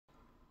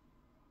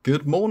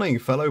Good morning,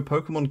 fellow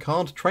Pokemon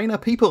card trainer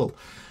people.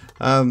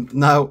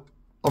 Now,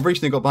 I've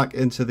recently got back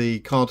into the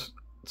card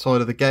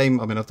side of the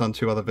game. I mean, I've done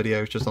 2 other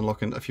videos just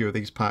unlocking a few of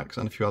these packs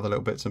and a few other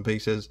little bits and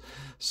pieces.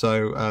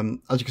 So,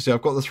 as you can see,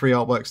 I've got the 3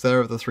 artworks there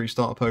of the 3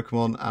 starter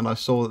Pokemon, and I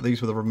saw that these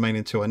were the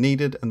remaining 2 I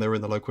needed, and they were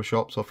in the local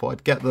shop, so I thought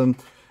I'd get them,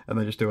 and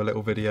then just do a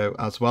little video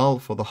as well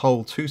for the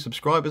whole 2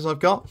 subscribers I've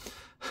got.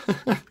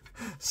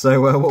 So,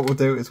 what we'll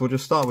do is we'll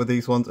just start with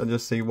these ones and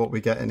just see what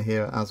we get in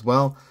here as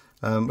well.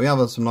 We have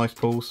had some nice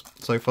pulls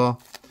so far,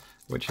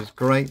 which is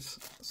great.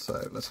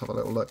 So let's have a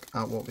little look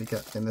at what we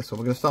get in this one.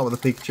 We're going to start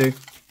with the Pikachu,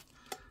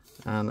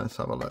 and let's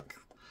have a look.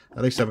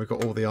 At least we've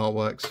got all the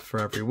artworks for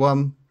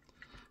everyone.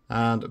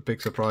 And a big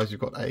surprise, we've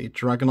got a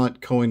Dragonite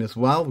coin as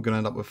well. We're going to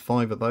end up with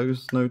 5 of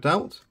those, no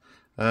doubt.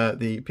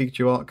 The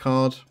Pikachu art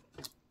card.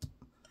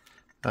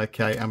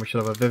 Okay, and we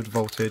should have a Vivid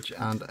Voltage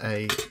and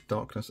a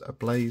Darkness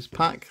Ablaze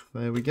pack.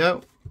 There we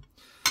go.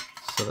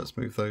 So let's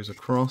move those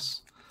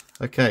across.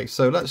 Okay,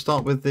 so let's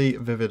start with the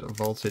Vivid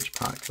Voltage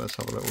pack. Let's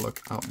have a little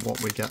look at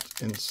what we get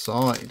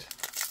inside.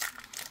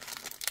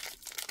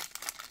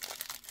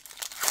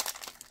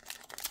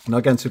 Now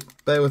again, so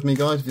bear with me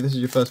guys, if this is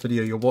your first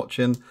video you're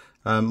watching,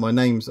 my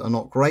names are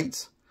not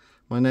great,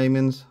 my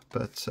namings,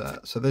 but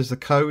so there's the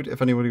code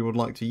if anybody would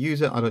like to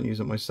use it. I don't use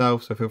it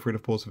myself, so feel free to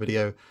pause the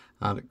video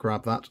and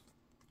grab that,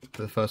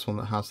 the first one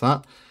that has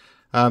that.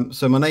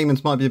 So my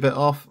namings might be a bit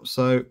off,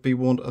 so be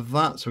warned of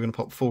that. So we're going to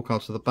pop 4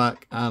 cards to the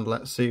back and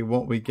let's see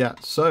what we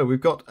get. So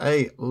we've got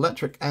a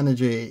Electric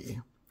Energy,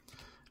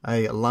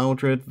 a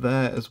Loudred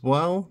there as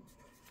well,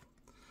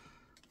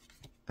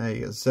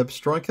 a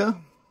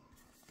Zebstrika,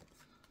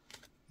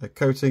 a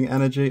Coating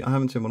Energy. I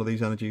haven't seen one of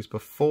these energies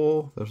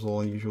before. Those are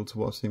all unusual to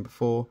what I've seen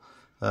before.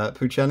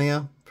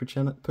 Puchiana,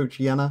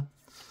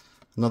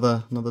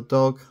 another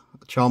dog,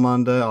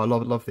 Charmander. I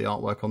love the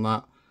artwork on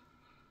that.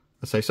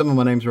 I say some of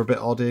my names are a bit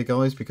odd here,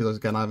 guys, because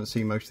again I haven't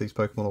seen most of these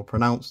Pokemon all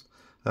pronounced.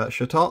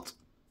 Chatot,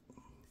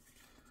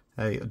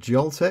 a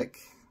Joltik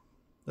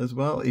as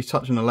well. He's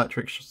touching an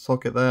electric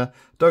socket there.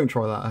 Don't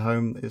try that at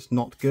home. It's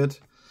not good.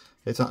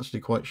 It's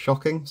actually quite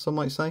shocking, some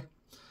might say.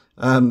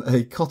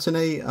 A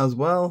Cottony as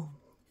well.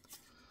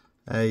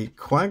 A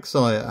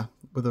Quagsire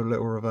with a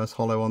little reverse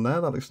holo on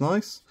there. That looks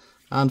nice.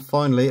 And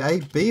finally, a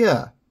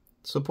Beer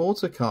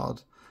supporter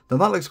card. Now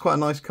that looks quite a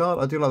nice card.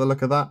 I do like the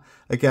look of that.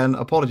 Again,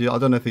 apologies, I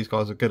don't know if these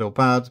guys are good or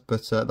bad,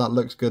 but that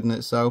looks good in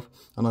itself.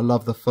 And I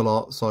love the full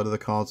art side of the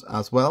cards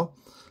as well.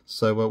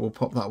 So we'll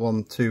pop that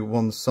one to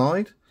one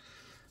side.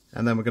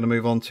 And then we're going to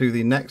move on to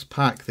the next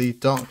pack, the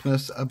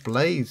Darkness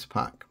Ablaze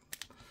pack.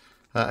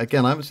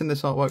 Again, I haven't seen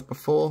this artwork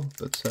before,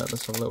 but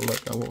let's have a little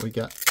look at what we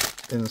get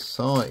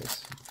inside.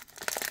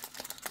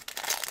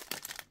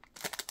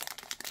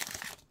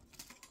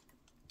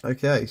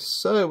 Okay,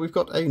 so we've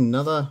got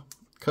another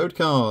code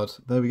card.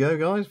 There we go,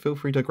 guys. Feel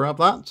free to grab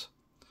that.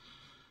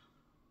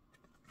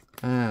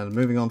 And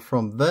moving on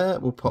from there,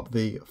 we'll pop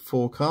the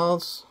 4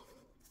 cards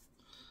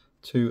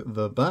to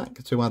the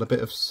back to add a bit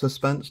of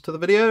suspense to the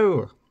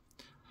video.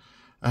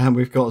 And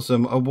we've got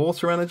a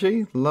Water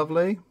Energy,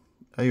 lovely.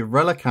 A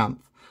Relicanth.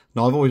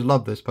 Now, I've always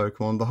loved this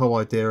Pokemon. The whole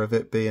idea of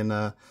it being,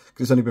 because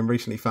it's only been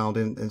recently found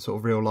in sort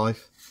of real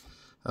life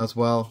as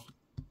well,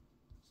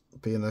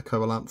 being the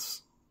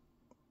Coalance.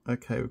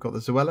 Okay, we've got the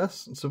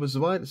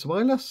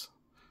Zuilas.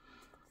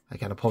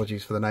 Again,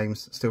 apologies for the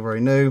names, still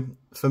very new.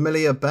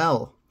 Familiar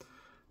Bell.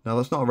 Now,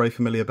 that's not a very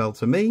familiar bell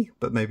to me,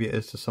 but maybe it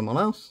is to someone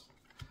else.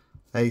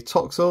 A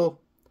Toxel.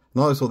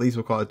 Now, I thought these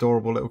were quite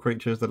adorable little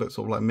creatures that look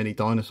sort of like mini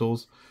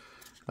dinosaurs.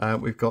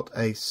 We've got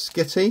a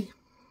Skitty,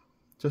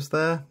 just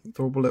there.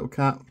 Adorable little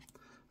cat.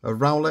 A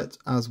Rowlet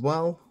as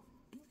well.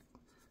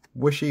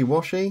 Wishy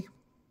Washy.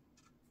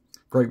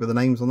 Great with the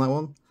names on that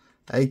one.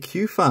 A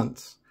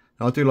Cufant.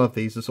 Now, I do love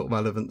these, the sort of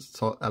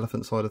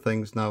elephant side of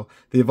things. Now,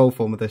 the evolved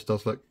form of this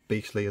does look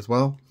beastly as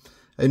well.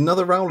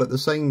 Another Rowlet, the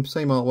same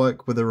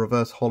artwork with a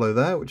reverse holo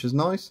there, which is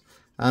nice.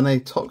 And a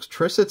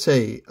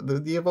Toxtricity,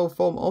 the evolved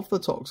form of the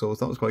Toxels.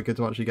 That was quite good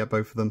to actually get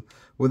both of them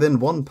within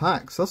one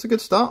pack. So that's a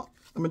good start.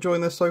 I'm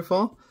enjoying this so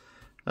far.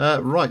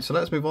 Right, so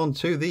let's move on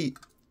to the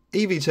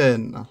Eevee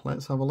tin.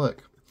 Let's have a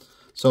look.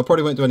 So I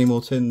probably won't do any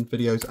more tin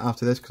videos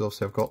after this, because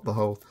obviously I've got the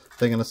whole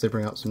thing, unless they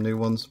bring out some new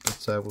ones.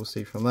 But we'll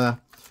see from there.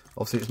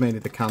 Obviously, it's mainly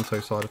the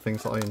Kanto side of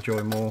things that I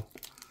enjoy more.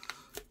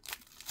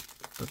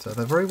 But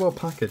they're very well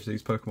packaged,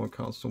 these Pokemon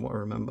cards, from what I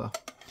remember.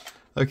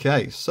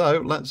 Okay,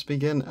 so let's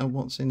begin at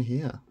what's in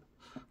here.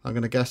 I'm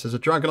going to guess there's a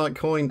Dragonite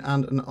coin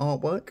and an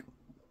artwork.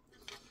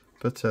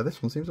 But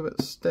this one seems a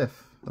bit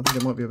stiff. I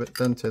think it might be a bit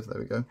dented.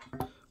 There we go.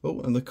 Oh,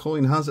 and the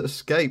coin has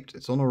escaped.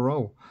 It's on a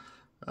roll.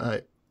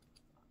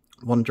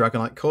 One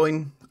Dragonite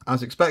coin,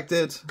 as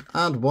expected,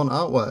 and one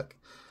artwork.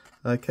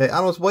 Okay, and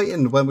I was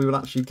waiting when we would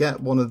actually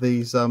get one of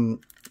these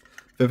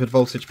Vivid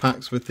Voltage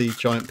packs with the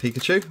giant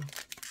Pikachu,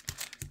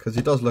 because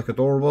he does look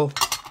adorable.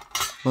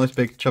 Nice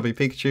big chubby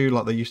Pikachu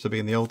like they used to be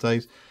in the old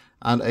days,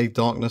 and a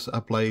Darkness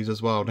Ablaze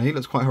as well. Now he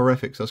looks quite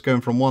horrific, so it's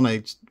going from one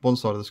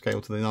side of the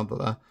scale to the other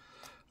there.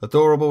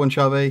 Adorable and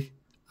chubby,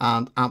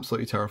 and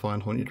absolutely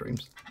terrifying, haunt your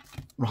dreams.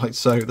 Right,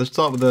 so let's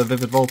start with the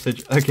Vivid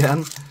Voltage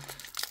again.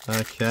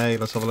 Okay,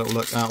 let's have a little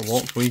look at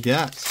what we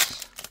get.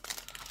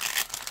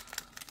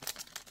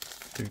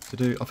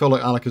 I feel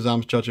like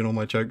Alakazam's judging all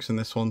my jokes in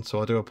this one, so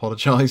I do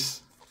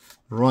apologise.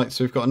 Right,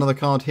 so we've got another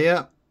card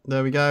here.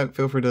 There we go.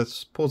 Feel free to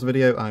pause the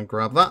video and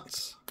grab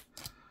that.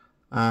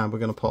 And we're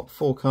going to pop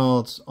 4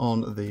 cards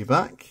on the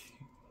back.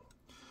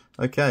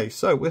 Okay,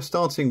 so we're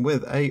starting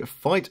with a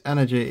Fight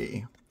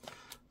Energy.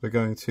 We're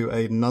going to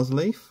a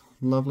Nuzleaf.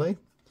 Lovely.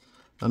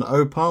 An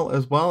Opal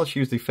as well. She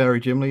was the Fairy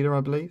Gym Leader,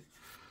 I believe.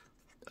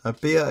 A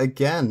Bia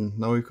again.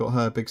 Now we've got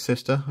her big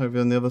sister over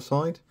on the other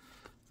side.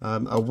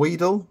 A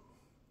Weedle.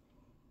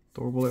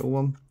 Adorable little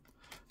one.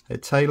 A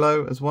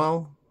Talo as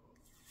well.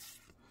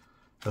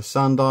 A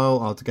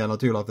Sandile. Oh, again, I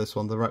do love this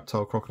one. The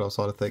reptile crocodile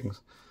side of things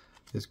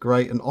is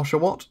great. An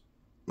Oshawott,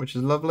 which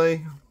is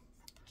lovely.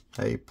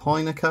 A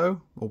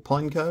Pineco or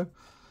Pineco.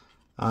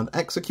 And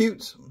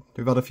Execute.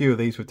 We've had a few of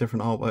these with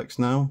different artworks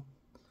now.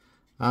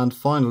 And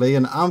finally,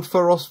 an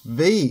Ampharos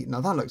V.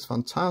 Now that looks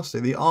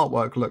fantastic. The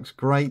artwork looks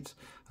great.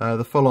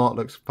 The full art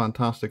looks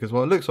fantastic as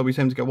well. It looks like we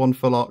seem to get 1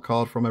 full art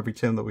card from every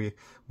tin that we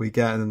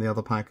get, and then the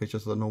other pack is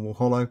just a normal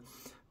holo.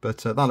 But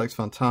that looks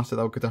fantastic.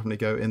 That could definitely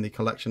go in the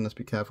collection. Let's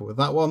be careful with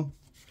that one.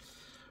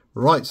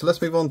 Right, so let's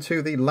move on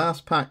to the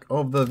last pack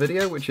of the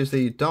video, which is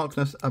the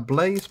Darkness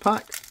Ablaze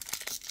pack.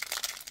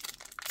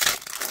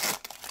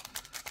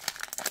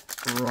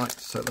 Right,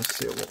 so let's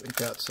see what we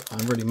get.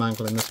 I'm really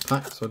mangling this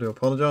pack, so I do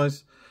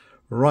apologise.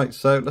 Right,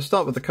 so let's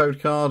start with the code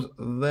card.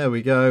 There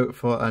we go,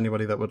 for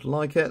anybody that would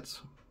like it.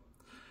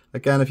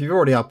 Again, if you've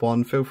already had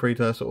one, feel free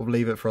to sort of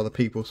leave it for other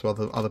people so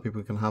other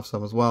people can have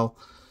some as well.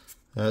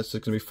 So there's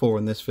going to be 4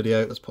 in this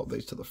video. Let's pop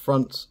these to the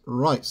front.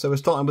 Right, so we're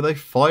starting with a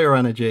Fire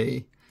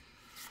Energy.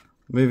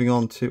 Moving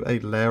on to a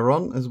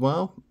Lairon as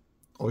well.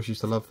 Always used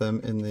to love them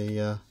in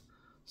the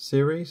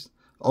series.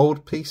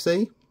 Old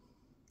PC.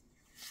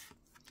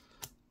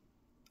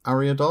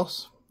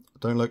 Ariados.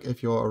 Don't look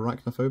if you're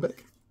arachnophobic.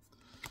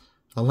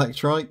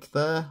 Electrike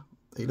there.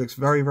 He looks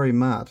very, very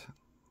mad.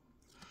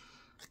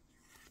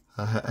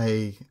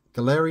 A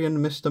Galarian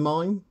Mr.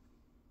 Mime.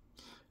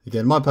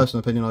 Again, my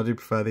personal opinion, I do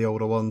prefer the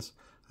older ones.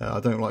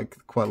 I don't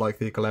quite like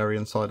the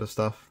Galarian side of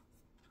stuff.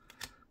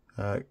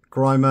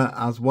 Grimer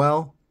as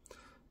well.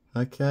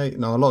 Okay,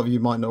 now a lot of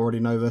you might not already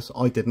know this.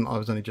 I didn't, I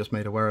was only just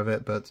made aware of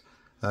it, but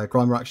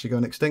Grimer are actually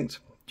going extinct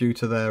due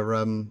to their,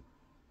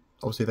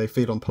 obviously they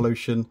feed on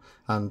pollution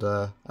and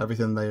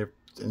everything they're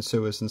in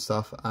sewers and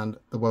stuff, and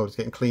the world is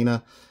getting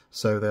cleaner,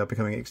 so they are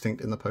becoming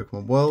extinct in the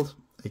Pokemon world.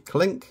 A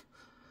Clink.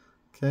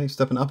 Okay,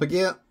 stepping up a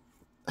gear.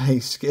 A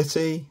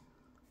Skitty.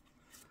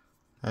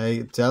 A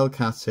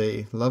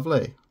Delcatty.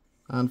 Lovely.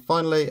 And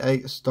finally a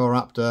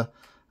Staraptor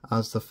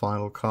as the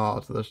final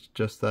card. That's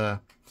just there.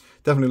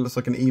 Definitely looks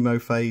like an emo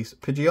phase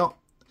Pidgeot.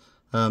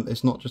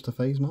 It's not just a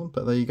phase mon,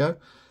 but there you go.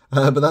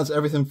 But that's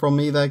everything from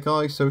me there,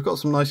 guys. So we've got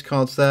some nice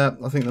cards there.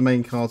 I think the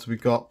main cards we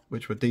got,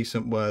 which were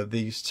decent, were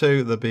these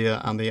 2, the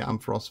Bia and the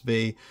Ampharos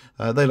V.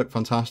 They look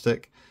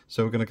fantastic.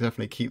 So we're going to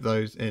definitely keep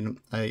those in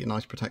a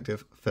nice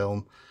protective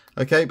film.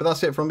 Okay, but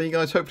that's it from me,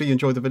 guys. Hopefully you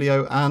enjoyed the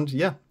video. And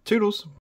yeah, toodles.